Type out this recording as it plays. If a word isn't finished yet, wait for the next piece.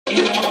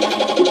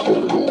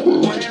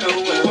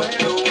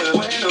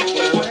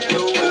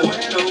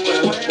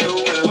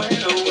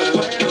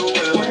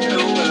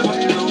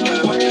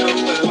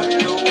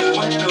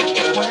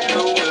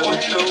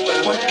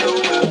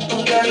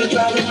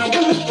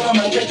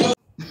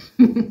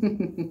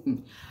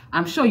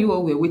I'm sure you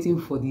all were waiting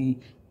for the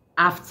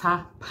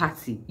after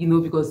party, you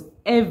know, because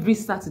every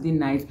Saturday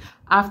night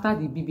after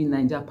the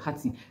Bbnaija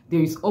party,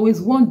 there is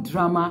always one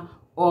drama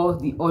or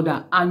the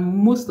other, and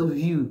most of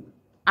you,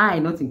 I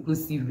not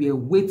inclusive, we are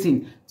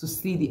waiting to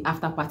see the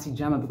after party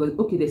drama because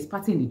okay, there's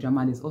party in the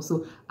drama, there's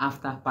also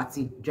after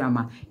party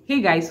drama. Hey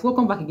guys,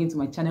 welcome back again to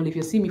my channel. If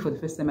you're seeing me for the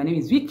first time, my name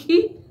is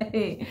Vicky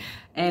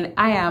and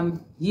I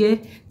am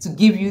here to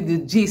give you the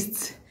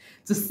gist,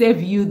 to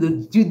serve you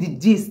the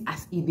gist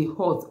as it is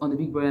hot on the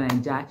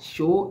Bbnaija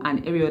show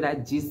and every other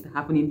gist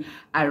happening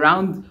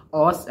around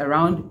us,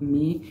 around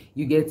me.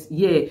 You get,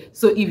 yeah.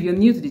 So if you're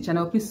new to the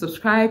channel, please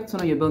subscribe,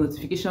 turn on your bell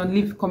notification,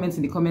 leave comments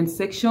in the comment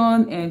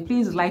section, and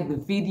please like the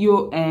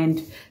video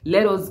and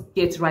let us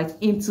get right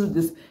into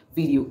this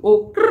video.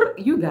 Oh,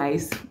 you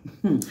guys,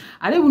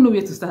 I don't even know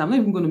where to start. I'm not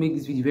even going to make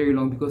this video very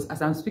long because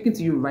as I'm speaking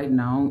to you right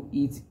now,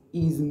 it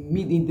is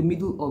in the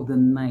middle of the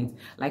night,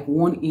 like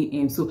 1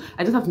 a.m. so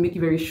I just have to make it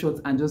very short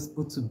and just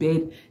go to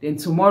bed. Then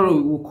tomorrow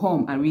we will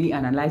come and really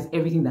analyze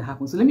everything that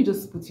happened. So let me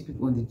just put you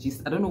people on the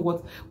gist. I don't know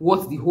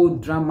what the whole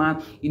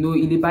drama, you know,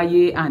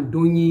 Ilebaye and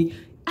Donyi.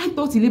 I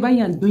thought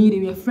Ilebaye and Donyi, they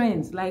were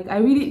friends. Like, I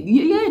really,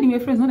 yeah, they were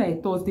friends. Not that I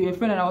thought they were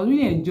friends, and I was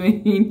really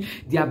enjoying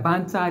their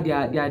banter,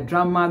 their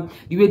drama,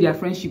 the way their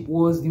friendship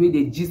was, the way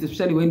they gist,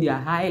 especially when they are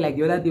high, like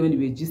the other day when they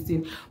were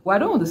gisting. But I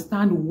don't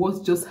understand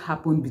what just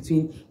happened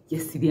between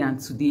yesterday and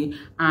today,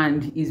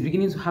 and is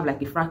beginning to have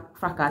like a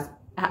fracas.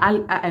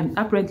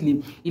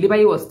 Apparently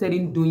Ilebaye was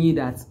telling Donyi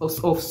that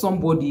of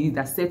somebody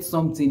that said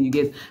something, you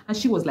get, and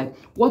she was like,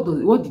 what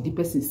did the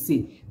person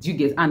say, do you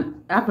get?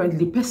 And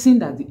apparently the person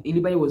that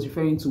Ilebaye was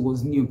referring to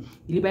was New.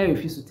 Ilebaye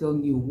refused to tell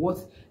New what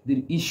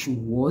the issue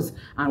was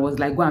and was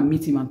like, go and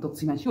meet him and talk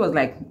to him, and she was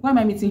like, why am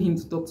I meeting him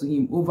to talk to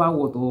him over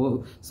what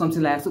or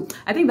something like that. So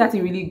I think that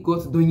it really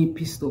got Donyi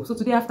pissed off. So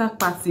today after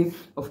party,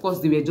 of course,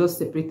 they were just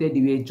separated,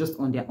 they were just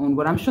on their own,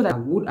 but I'm sure that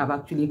would have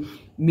actually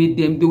made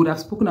them, they would have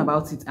spoken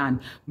about it and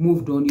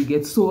moved on, you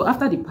get. So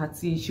after the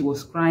party, she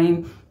was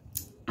crying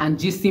and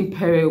gisting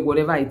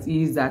whatever it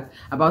is that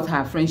about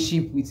her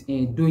friendship with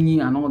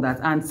Donyi and all that,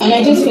 and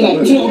I just feel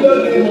like two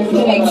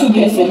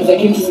persons that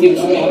came to speak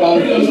to me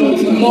about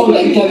more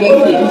like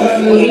directly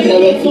or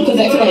indirectly, because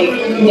I feel like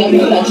there are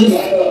people that just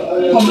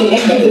have the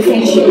end of the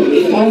friendship.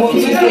 I want to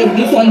say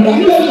this and that.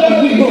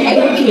 No, I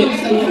don't care.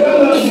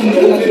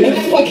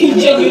 I fucking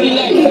genuinely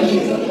like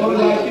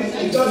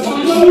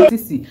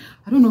CeeC,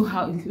 I don't know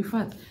how, in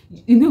fact,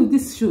 you know,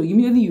 this show,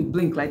 immediately you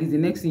blink like this, the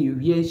next thing you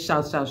hear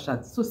shout. So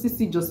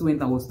CeeC just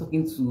went and was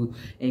talking to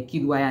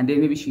Kidwire, and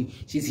then maybe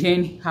she's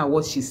hearing her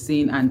what she's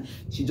saying, and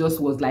she just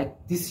was like,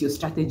 this your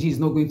strategy is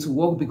not going to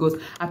work, because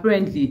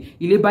apparently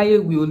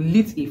Ilebaye will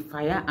lit a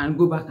fire and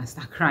go back and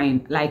start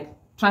crying, like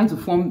trying to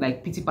form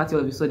like pity party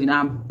all of a sudden,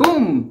 and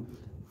boom,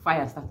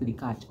 fire started to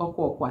catch.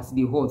 Okwa as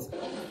they hot.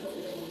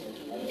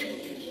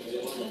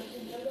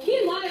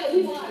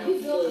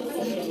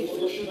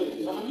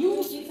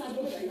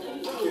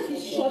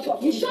 Shut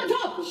up! You shut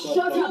up! Shut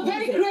up! You're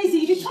very crazy.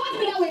 If you talk to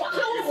me that way, I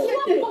will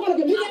slap the fuck out of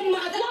you. You're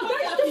mad. You're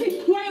very stupid.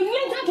 You're a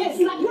mental case.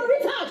 Like you're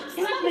retard.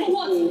 Slap me for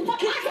what?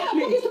 Fucking I said a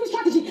fucking stupid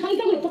strategy. And it's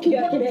not gonna fucking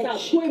work in this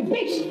house. You're a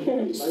bitch.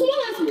 Small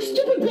ass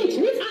stupid bitch.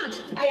 Retard.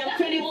 I am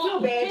 22,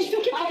 bitch.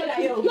 How old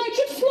are you? You're a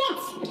cheap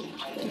slut.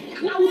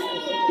 Now you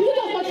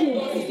don't touch me.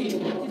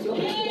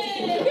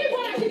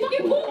 People actually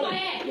fucking pulled my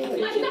hair.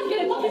 I should not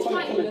get a fucking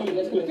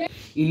fight.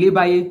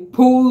 Ilebaye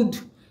pulled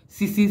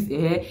CeeC's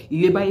hair.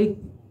 Ilebaye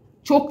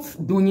choked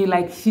Donyi,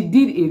 like she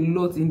did a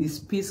lot in the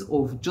space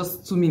of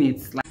just 2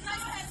 minutes. Like,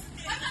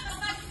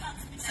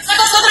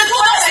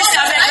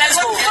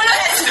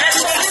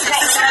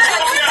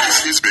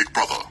 this is Big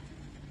Brother,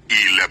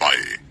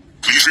 Ilebaye.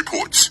 Please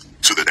report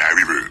to the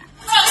diary room.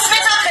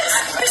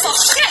 Piece of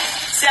shit!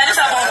 See, I just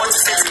have one word to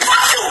say.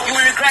 Fuck you! You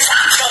will regret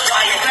that.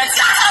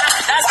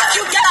 That's what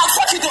you get out.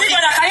 Fuck you, Big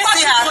Brother, can you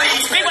see her?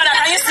 Big Brother,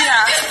 can you see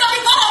her?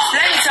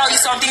 Let me tell you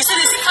something. You see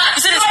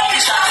this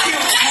publisher?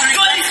 You will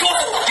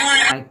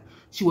regret.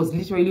 she was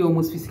literally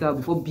almost physical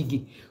before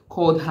Biggie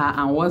called her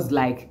and was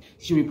like,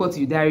 she reported to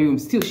the diary room.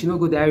 Still, she not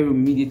go diary room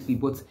immediately,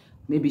 but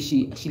maybe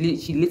she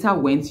later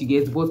went, you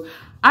get. But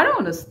I don't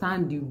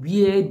understand the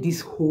where this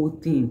whole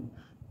thing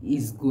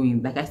is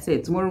going. Like I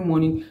said, tomorrow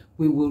morning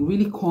we will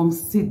really come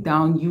sit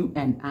down, you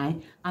and I,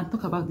 and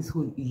talk about this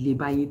whole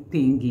Ilebaye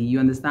thingy. You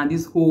understand,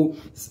 this whole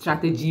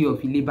strategy of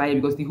Ilebaye,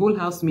 because the whole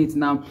housemates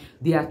now,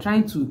 they are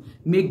trying to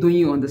make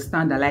Donyi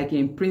understand that, like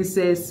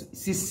Princess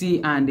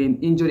CeeC and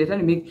Angel, they're trying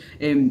to make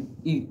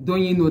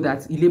Donyi know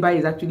that Ilebaye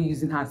is actually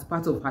using her as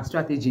part of her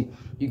strategy.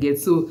 You get.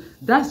 So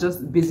that's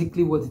just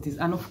basically what it is.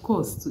 And of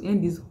course, to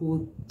end this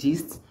whole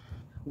gist,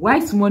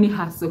 Whitemoney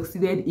has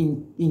succeeded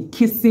in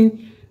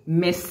kissing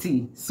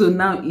Mercy, so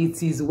now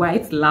it is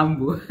White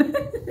Lambo.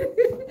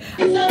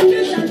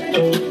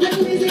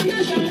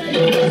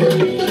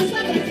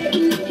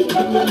 I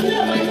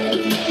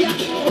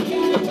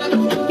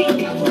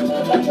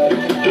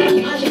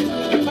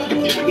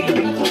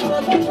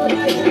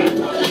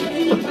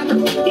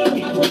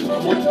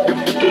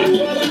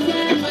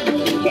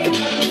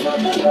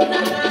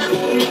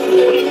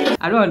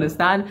don't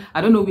understand.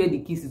 I don't know where the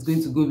kiss is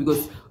going to go,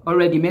 because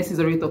already Mercy is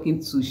already talking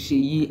to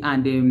Seyi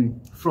and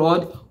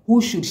Fraud.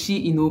 Who should she,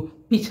 you know,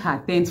 pitch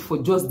her tent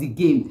for just the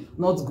game,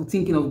 not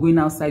thinking of going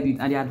outside with,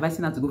 and they're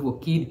advising her to go for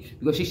Kid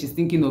because she's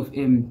thinking of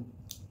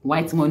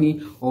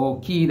Whitemoney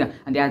or Kid,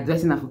 and they're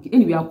addressing her for Kid.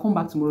 Anyway, I'll come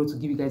back tomorrow to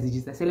give you guys the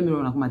gist. I said let me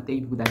run and come and tell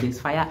you people that there's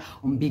fire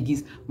on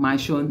Biggie's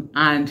mansion,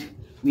 and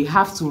we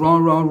have to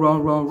run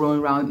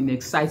around in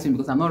excitement,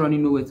 because I'm not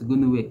running nowhere to go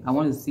nowhere. I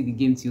want to see the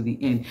game till the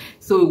end.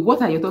 So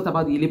what are your thoughts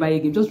about the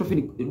Ilebaye game? Just drop it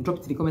in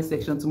the comment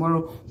section.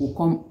 Tomorrow we'll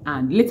come,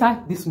 and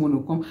later this morning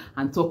we'll come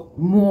and talk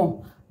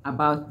more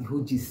about the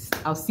whole gist.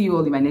 I'll see you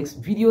all in my next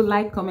video.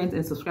 Like, comment,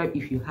 and subscribe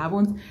if you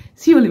haven't.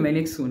 See you all in my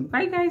next one.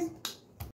 Bye guys.